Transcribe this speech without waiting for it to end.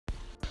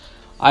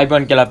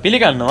අයිබන් කියලා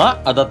පිළිගන්නවා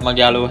අදත්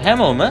මගේ යාළුවෝ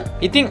හැමෝම.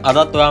 ඉතින්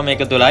අදත් ඔයා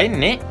මේක තුලා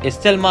ඉන්නේ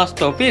SL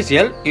Master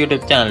Official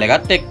YouTube channel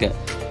එකත් එක්ක.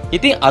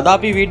 ඉතින් අද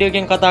අපි වීඩියෝ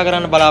එකෙන් කතා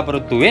කරන්න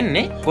බලාපොරොත්තු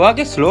වෙන්නේ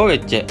ඔයාගේ slow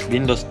වෙච්ච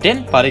Windows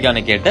 10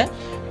 පරිගණකයට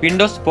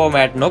Windows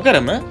format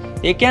නොකරම,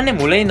 ඒ කියන්නේ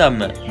මුලින්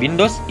ඉඳන්ම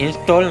Windows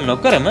install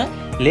නොකරම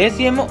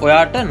ලේසියෙන්ම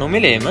ඔයාට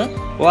නොමිලේම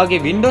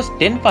ඔයාගේ Windows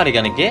 10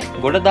 පරිගණකයේ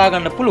ගොඩ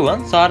දාගන්න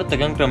පුළුවන්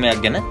සාර්ථක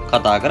ක්‍රමයක් ගැන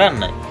කතා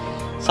කරන්නයි.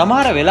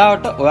 සමහර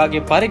වෙලාවට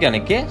ඔයාගේ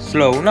පරිගණකය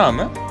ස්ලෝ වුණාම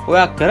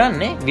ඔයා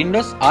කරන්නේ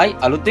Windows i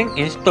අලුතෙන්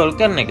install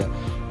කරන එක.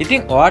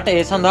 ඉතින් ඔයාට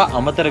ඒ සඳහා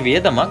අමතර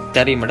වියදමක්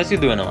දැරීමට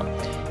සිදු වෙනවා.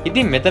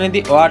 ඉතින්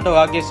මෙතනදී ඔයාට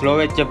ඔයාගේ ස්ලෝ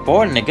වෙච්ච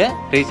ෆෝන් එක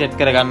රීසෙට්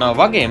කරගන්නවා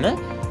වගේම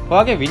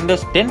ඔයාගේ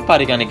Windows 10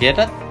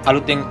 පරිගණකයට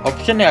අලුතෙන්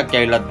ඔප්ෂන් එකක්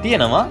ඇවිල්ලා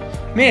තියෙනවා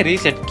මේ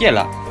රීසෙට්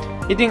කියලා.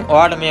 ඉතින්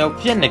ඔයාට මේ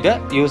ඔප්ෂන් එක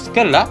යූස්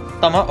කරලා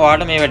තමයි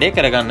ඔයාට මේ වැඩේ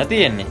කරගන්න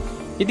තියෙන්නේ.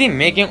 ඉතින්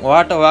මේකෙන්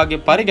ඔයාට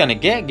ඔයාගේ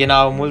පරිගණකය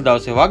ගෙනාව මුල්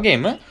දවසේ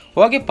වගේම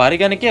ඔයාගේ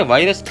පරිගණකයේ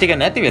වෛරස් ටික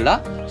නැති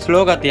වෙලා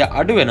ස්ලෝ ගතිය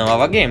අඩු වෙනවා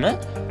වගේම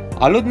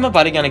අලුත්ම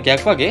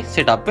පරිගණකයක් වගේ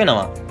සෙටප්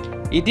වෙනවා.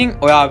 ඉතින්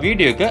ඔයා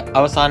වීඩියෝ එක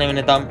අවසාන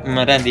වෙනකම්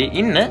රැඳී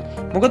ඉන්න.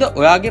 මොකද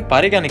ඔයාගේ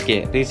පරිගණකය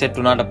රීසෙට්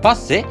වුණාට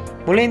පස්සේ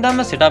මුලින්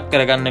ඉඳන්ම සෙටප්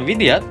කරගන්න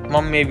විදියත්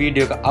මම මේ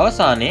වීඩියෝ එක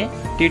අවසානයේ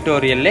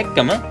ටියුටෝරියල්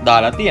එකම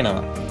දාලා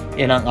තියෙනවා.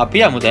 එහෙනම්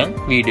අපි යමු දැන්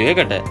වීඩියෝ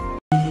එකට.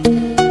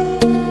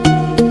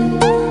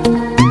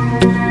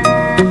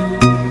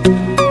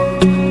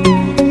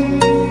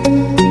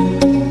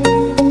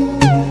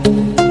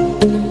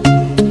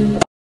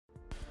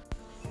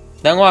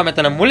 දැන් ඔයා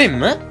මෙතන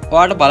මුලින්ම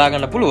ඔයාට බලා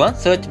ගන්න පුළුවන්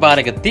සර්ච් බාර්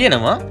එක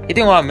තියෙනවා.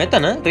 ඉතින් ඔයා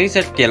මෙතන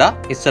රීසෙට් කියලා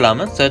ඉස්සලාම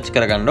සර්ච්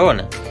කරගන්න ඕන.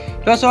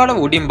 ඊට පස්සේ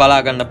ඔයාට උඩින් බලා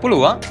ගන්න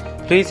පුළුවන්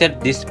රීසෙට්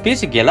this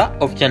PC කියලා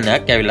ඔප්ෂන්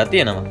එකක් ඇවිල්ලා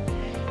තියෙනවා.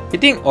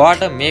 ඉතින්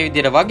ඔයාට මේ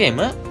විදිහට වගේම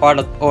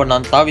ඔයාට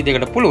ඕනනම් තව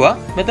විදිහකට පුළුවන්.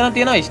 මෙතන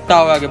තියෙනවා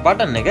ස්ටාර් වගේ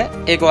බටන් එක.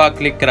 ඒක ඔයා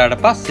ක්ලික් කරාට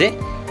පස්සේ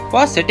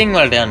ඔයා සෙටින්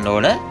වලට යන්න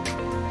ඕන.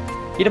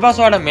 ඊට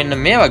පස්සේ ඔයාට මෙන්න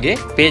මේ වගේ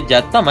පේජ්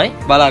එකක් තමයි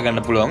බලා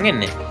ගන්න පුළුවන්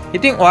වෙන්නේ.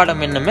 ඉතින් ඔයාට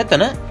මෙන්න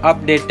මෙතන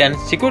update and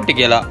security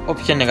කියලා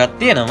ඔප්ෂන් එකක්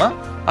තියෙනවා.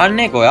 අන්න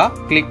ඒක ඔයා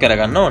ක්ලික්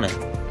කරගන්න ඕන.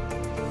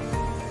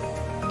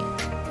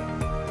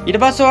 ඊට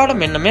පස්සේ ඔයාට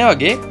මෙන්න මේ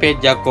වගේ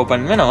page එකක්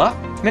open වෙනවා.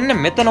 මෙන්න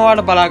මෙතන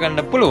ඔයාට බලා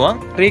ගන්න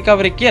පුළුවන්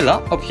recovery කියලා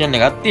ඔප්ෂන්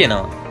එකක්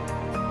තියෙනවා.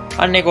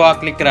 අන්න ඒක ඔයා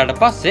ක්ලික් කරාට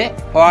පස්සේ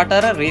ඔයාට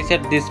අර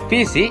reset this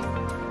PC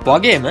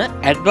වගේම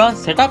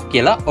advanced setup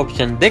කියලා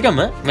ඔප්ෂන්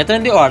දෙකම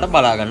මෙතනදී ඔයාට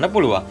බලා ගන්න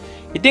පුළුවන්.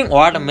 ඉතින්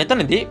ඔයාට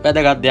මෙතනදී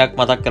වැදගත් දෙයක්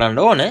මතක් කරන්න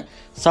ඕන.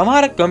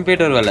 සමහර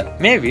කම්පියුටර් වල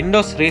මේ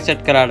Windows reset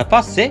කරාට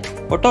පස්සේ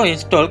auto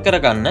install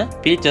කරගන්න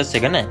features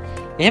එක නැහැ.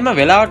 එහෙම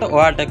වෙලාවට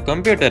ඔයාට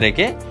කම්පියුටර්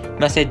එකේ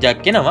message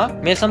එකක් එනවා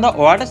මේ සඳහා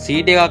ඔයාට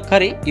CD එකක්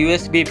හරි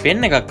USB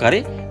pen එකක් හරි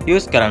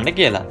use කරන්න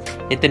කියලා.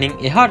 එතනින්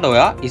එහාට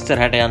ඔයා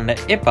ඉස්සරහට යන්න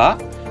එපා.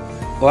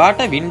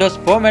 ඔයාට Windows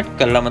format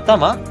කළාම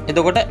තමයි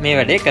එතකොට මේ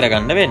වැඩේ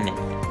කරගන්න වෙන්නේ.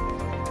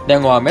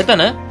 දැන් ඔයා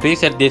මෙතන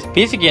reset this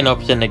PC කියන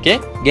option එකේ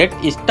get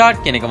start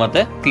කියන එක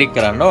මත click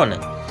කරන්න ඕන.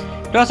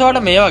 ඊට පස්සේ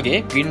ඔයාලට මේ වගේ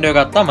window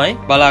එකක් තමයි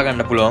බලා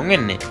ගන්න පුළුවන්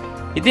වෙන්නේ.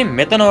 ඉතින්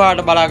මෙතන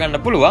ඔයාලට බලා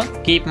ගන්න පුළුවන්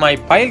keep my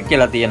file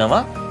කියලා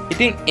තියෙනවා.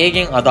 ඉතින්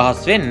ඒකෙන්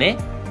අදහස් වෙන්නේ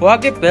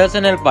ඔයාගේ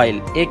personal file.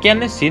 ඒ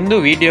කියන්නේ සින්දු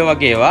වීඩියෝ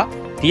වගේ ඒවා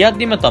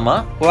තියද්දිම තමයි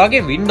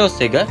ඔයාගේ Windows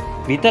එක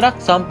විතරක්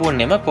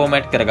සම්පූර්ණයෙන්ම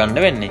format කරගන්න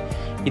වෙන්නේ.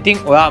 ඉතින්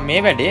ඔයා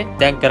මේ වැඩේ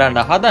දැන්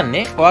කරන්න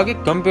හදන්නේ ඔයාගේ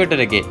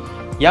කම්පියුටර් එකේ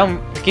යම්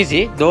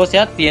කිසි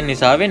දෝෂයක් තියෙන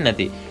නිසා වෙන්නේ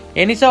නැති.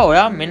 ඒ නිසා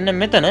ඔයා මෙන්න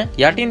මෙතන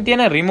යටින්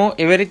තියෙන remove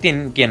everything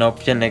කියන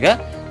option එක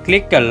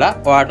ක්ලික් කරලා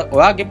ඔයාට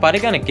ඔයාගේ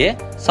පරිගණකය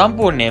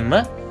සම්පූර්ණයෙන්ම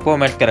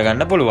format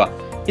කරගන්න පුළුවන්.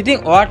 ඉතින්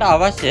ඔයාට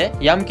අවශ්‍ය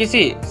යම්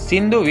කිසි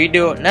සින්දු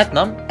වීඩියෝ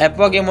නැත්නම් app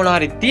වගේ මොනවා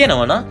හරි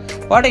තියෙනවනම්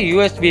ඔයාට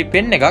USB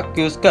pen එකක්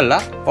use කරලා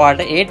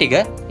ඔයාට ඒ ටික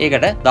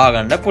ඒකට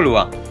දාගන්න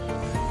පුළුවන්.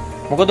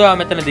 මොකද ඔයා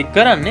මෙතනදී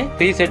කරන්නේ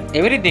reset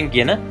everything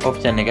කියන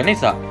option එක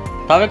නිසා.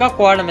 තව එකක්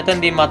ඔයාලා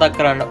මෙතනදී මතක්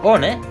කරන්න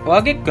ඕනේ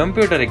ඔයාගේ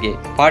කම්පියුටර් එකේ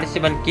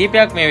participant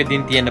කීපයක් මේ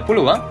විදිහින් තියෙන්න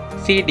පුළුවන්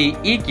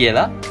CDE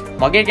කියලා.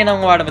 මගේ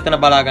කෙනම් ඔයාලා මෙතන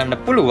බලා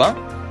ගන්න පුළුවන්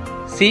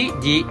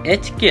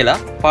CGH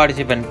කියලා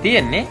participant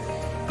තියෙන්නේ.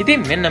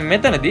 ඉතින් මෙන්න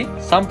මෙතනදී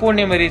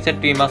සම්පූර්ණයෙන්ම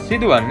රීසෙට් වීමක්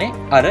සිදුවන්නේ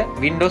අර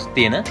Windows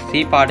තියෙන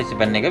C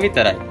participant එක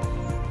විතරයි.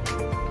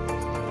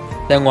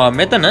 දැන් ඔයා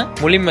මෙතන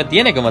මුලින්ම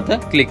තියෙන එක මත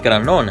ක්ලික්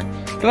කරන්න ඕන.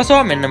 ඊට පස්සේ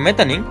ඔයා මෙන්න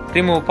මෙතනින්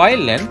remove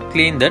file and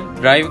clean the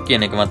drive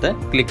කියන එක මත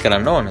ක්ලික්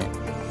කරන්න ඕනේ.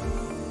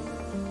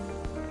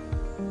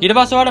 ඊට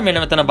පස්සේ ඔයාලට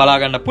මෙන්න මෙතන බලා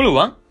ගන්න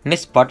පුළුවන්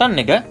next button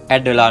එක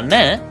add වෙලා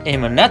නැහැ.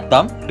 එහෙම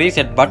නැත්නම්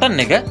reset button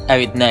එක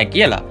ඇවිත් නැහැ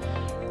කියලා.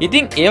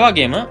 ඉතින් ඒ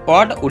වගේම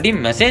ඔයාලට උඩින්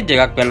message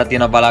එකක් වෙලා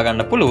තියෙනවා බලා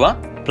ගන්න පුළුවන්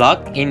plug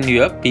in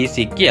your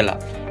PC කියලා.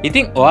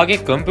 ඉතින්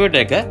ඔයාගේ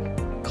කම්පියුටර් එක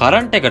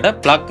current එකට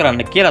plug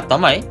කරන්න කියලා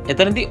තමයි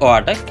එතනදී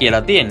ඔයාට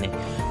කියලා තියෙන්නේ.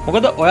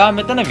 මොකද ඔයා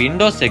මෙතන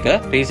Windows එක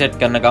reset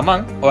කරන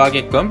ගමන්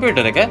ඔයාගේ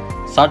කම්පියුටර් එක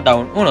shut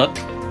down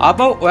වුණොත්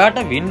ආපහු ඔයාට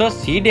Windows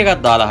CD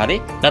එකක් දාලා හරි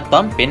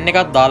නැත්නම් pen එකක්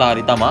දාලා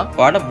හරි තමයි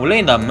ඔයාට මුලින්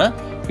ඉඳන්ම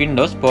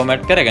Windows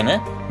format කරගෙන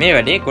මේ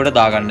වැඩේ කොට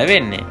දාගන්න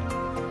වෙන්නේ.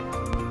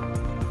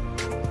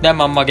 දැන්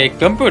මම මගේ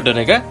කම්පියුටර්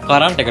එක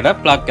කරන්ට් එකට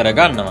ප්ලග්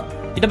කරගන්නවා.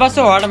 ඊට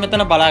පස්සේ ඔයාට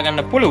මෙතන බලා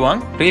ගන්න පුළුවන්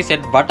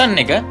reset button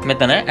එක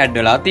මෙතන add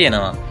වෙලා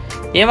තියෙනවා.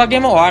 ඒ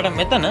වගේම ඔයාට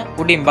මෙතන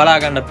උඩින් බලා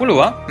ගන්න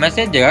පුළුවන්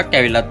message එකක්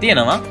ඇවිල්ලා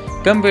තියෙනවා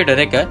කම්පියුටර්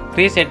එක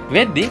රීසෙට්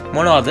වෙද්දි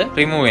මොනවද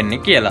රිමූව්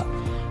වෙන්නේ කියලා.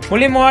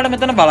 මුලින්ම ඔයාලට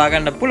මෙතන බලා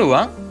ගන්න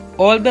පුළුවන්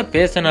all the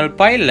personal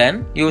file and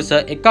user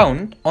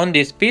account on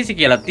this PC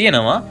කියලා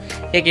තියෙනවා.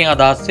 ඒකෙන්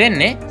අදහස්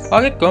වෙන්නේ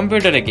ඔයාගේ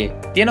කම්පියුටර් එකේ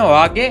තියෙන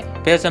ඔයාගේ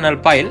personal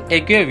file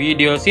ඒකේ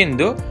වීඩියෝ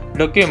සින්දු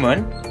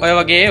document ඔය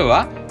වගේ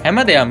ඒවා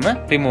හැමදේම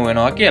රිමූව්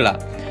වෙනවා කියලා.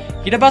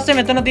 ඊට පස්සේ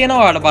මෙතන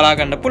තියෙනවා ඔයාලට බලා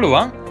ගන්න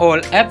පුළුවන්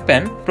all app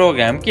and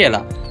program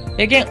කියලා.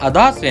 ඒකෙන්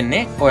අදහස්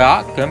වෙන්නේ ඔයා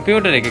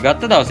කම්පියුටර් එක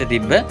ගත්ත දවසේ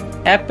තිබ්බ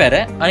app එක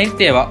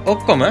අනිත් ඒවා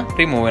ඔක්කොම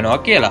රිමූව්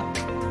වෙනවා කියලා.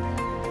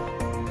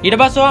 ඊට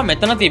පස්සේ ඔයා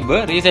මෙතන තිබ්බ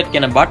රීසෙට්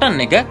කියන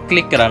බටන් එක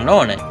ක්ලික් කරන්න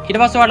ඕනේ. ඊට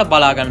පස්සේ ඔයාලට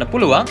බලා ගන්න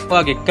පුළුවන්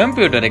ඔයාගේ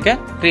කම්පියුටර් එක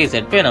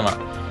රීසෙට් වෙනවා.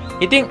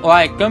 ඉතින්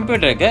ඔයාගේ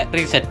කම්පියුටර් එක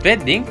රීසෙට්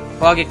වෙද්දී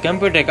ඔයාගේ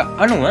කම්පියුටර් එක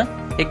අනුව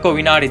එක්ක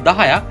විනාඩි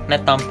 10ක්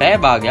නැත්නම් පැය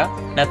භාගයක්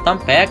නැත්නම්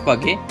පැයක්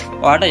වගේ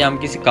ඔයාට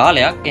යම්කිසි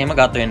කාලයක් එහෙම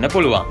ගත වෙන්න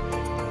පුළුවන්.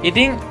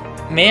 ඉතින්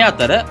මේ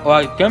අතර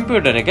ඔයාගේ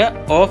කම්පියුටර් එක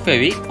ඕෆ්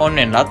වෙවි ඔන්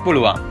වෙන්නත්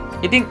පුළුවන්.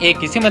 ඉතින් ඒ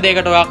කිසිම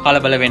දෙයකට ඔයා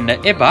කලබල වෙන්න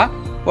එපා.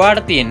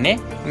 ඔයාට තියෙන්නේ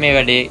මේ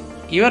වැඩේ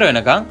ඉවර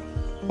වෙනකන්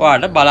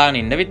ඔයාට බලාගෙන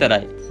ඉන්න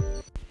විතරයි.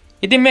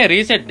 ඉතින් මේ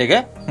රීසෙට් එක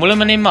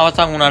මුලමනින්ම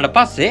අවසන් වුණාට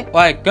පස්සේ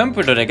ඔයාගේ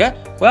කම්පියුටර් එක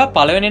ඔයා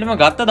පළවෙනිදම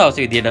ගත්ත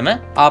දවසේ විදියටම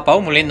ආපහු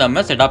මුලින්දම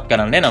සෙටප්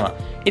කරන්න එනවා.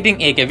 ඉතින්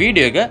ඒකේ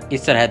වීඩියෝ එක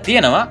ඉස්සරහ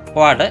තියෙනවා.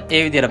 ඔයාට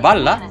ඒ විදියට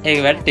බලලා ඒ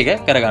වැඩ ටික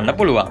කරගන්න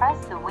පුළුවන්.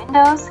 Press the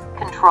Windows,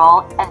 Control,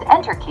 and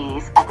Enter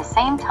keys at the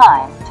same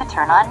time to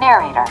turn on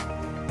narrator.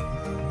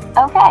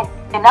 Okay,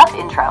 enough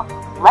intro.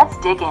 Let's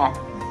dig in.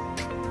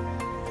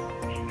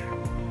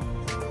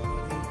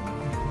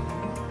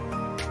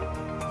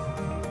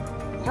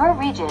 Your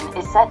region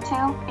is set to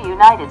the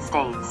United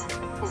States.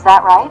 Is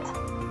that right?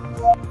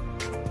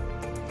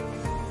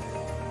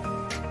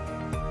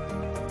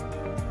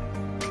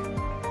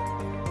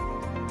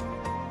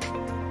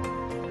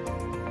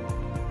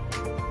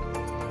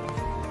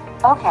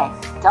 Okay,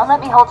 don't let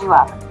me hold you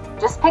up.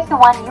 Just pick the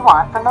one you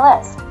want from the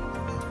list.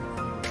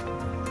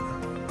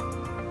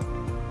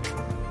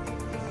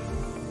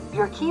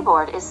 Your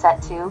keyboard is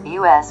set to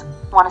US.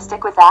 Want to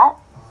stick with that?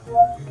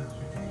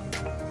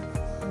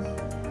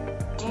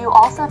 Do you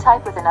also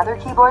type with another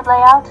keyboard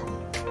layout?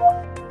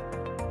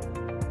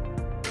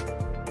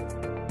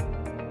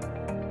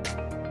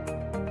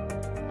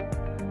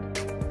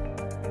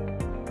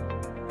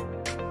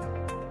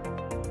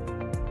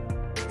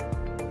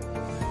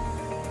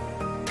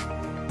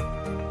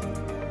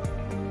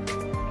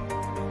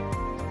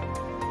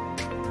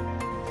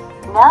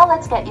 Now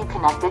let's get you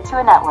connected to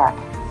a network.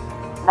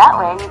 That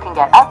way you can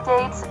get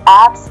updates,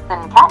 apps,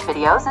 and cat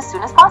videos as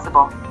soon as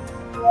possible.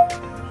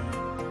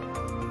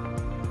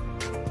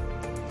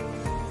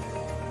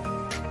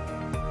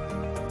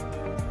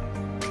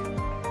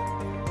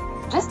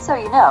 Just so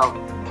you know,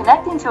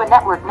 connecting to a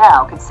network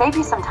now could save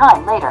you some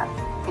time later.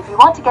 If you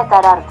want to get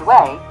that out of the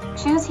way,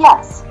 choose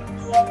yes.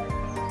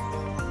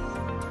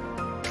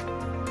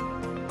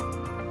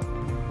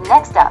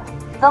 Next up,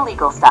 the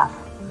legal stuff.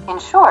 In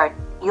short,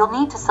 you'll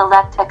need to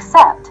select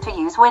accept to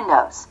use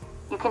Windows.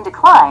 You can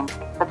decline,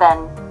 but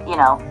then,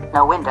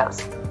 no Windows.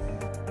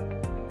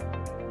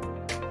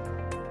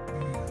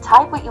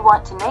 Type what you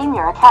want to name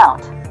your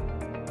account.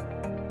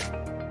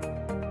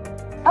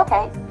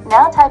 Okay,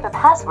 now type a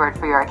password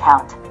for your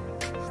account.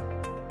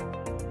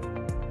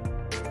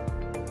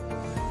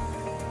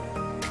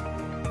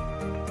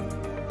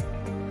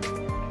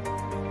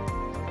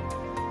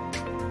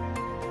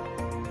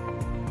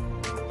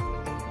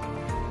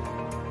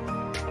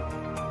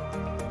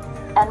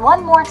 And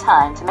one more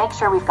time to make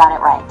sure we've got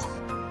it right.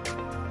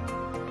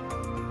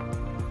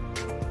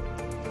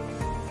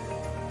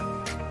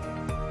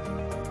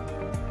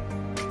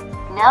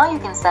 Now you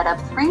can set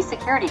up 3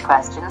 security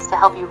questions to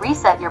help you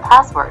reset your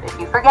password if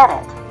you forget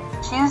it.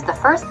 Choose the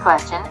first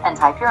question and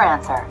type your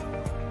answer.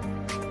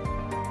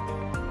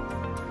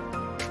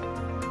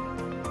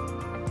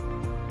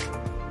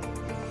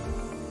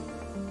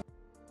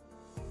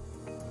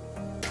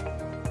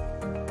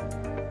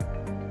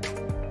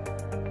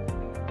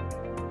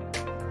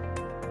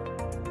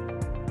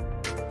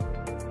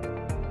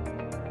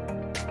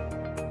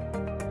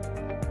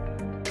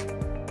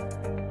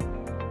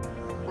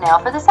 Now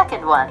for the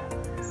second one.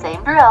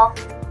 Same drill.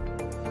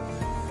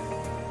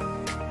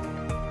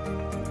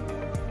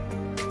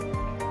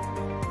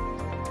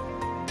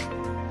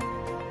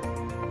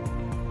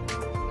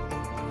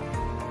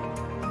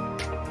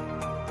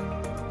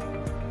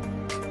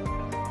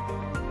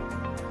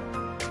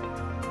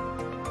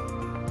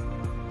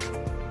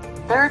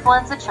 Third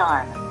one's a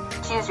charm.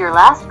 Choose your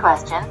last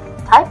question,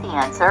 type the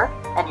answer,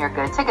 and you're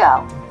good to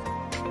go.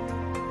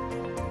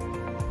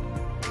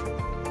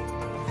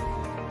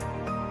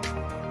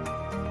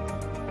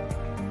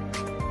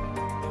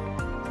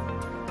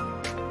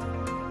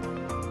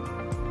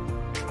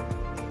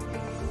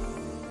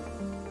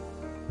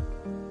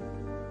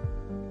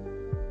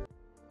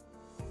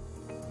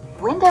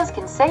 Windows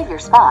can save your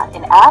spot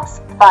in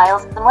apps,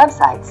 files, and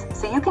websites,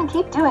 so you can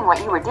keep doing what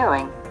you were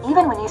doing,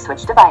 even when you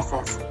switch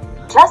devices.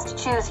 Just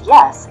choose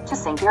Yes to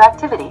sync your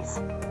activities.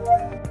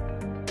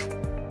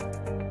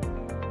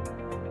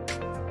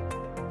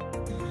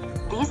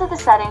 These are the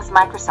settings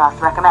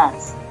Microsoft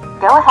recommends.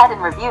 Go ahead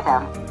and review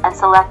them, and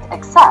select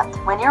Accept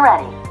when you're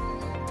ready.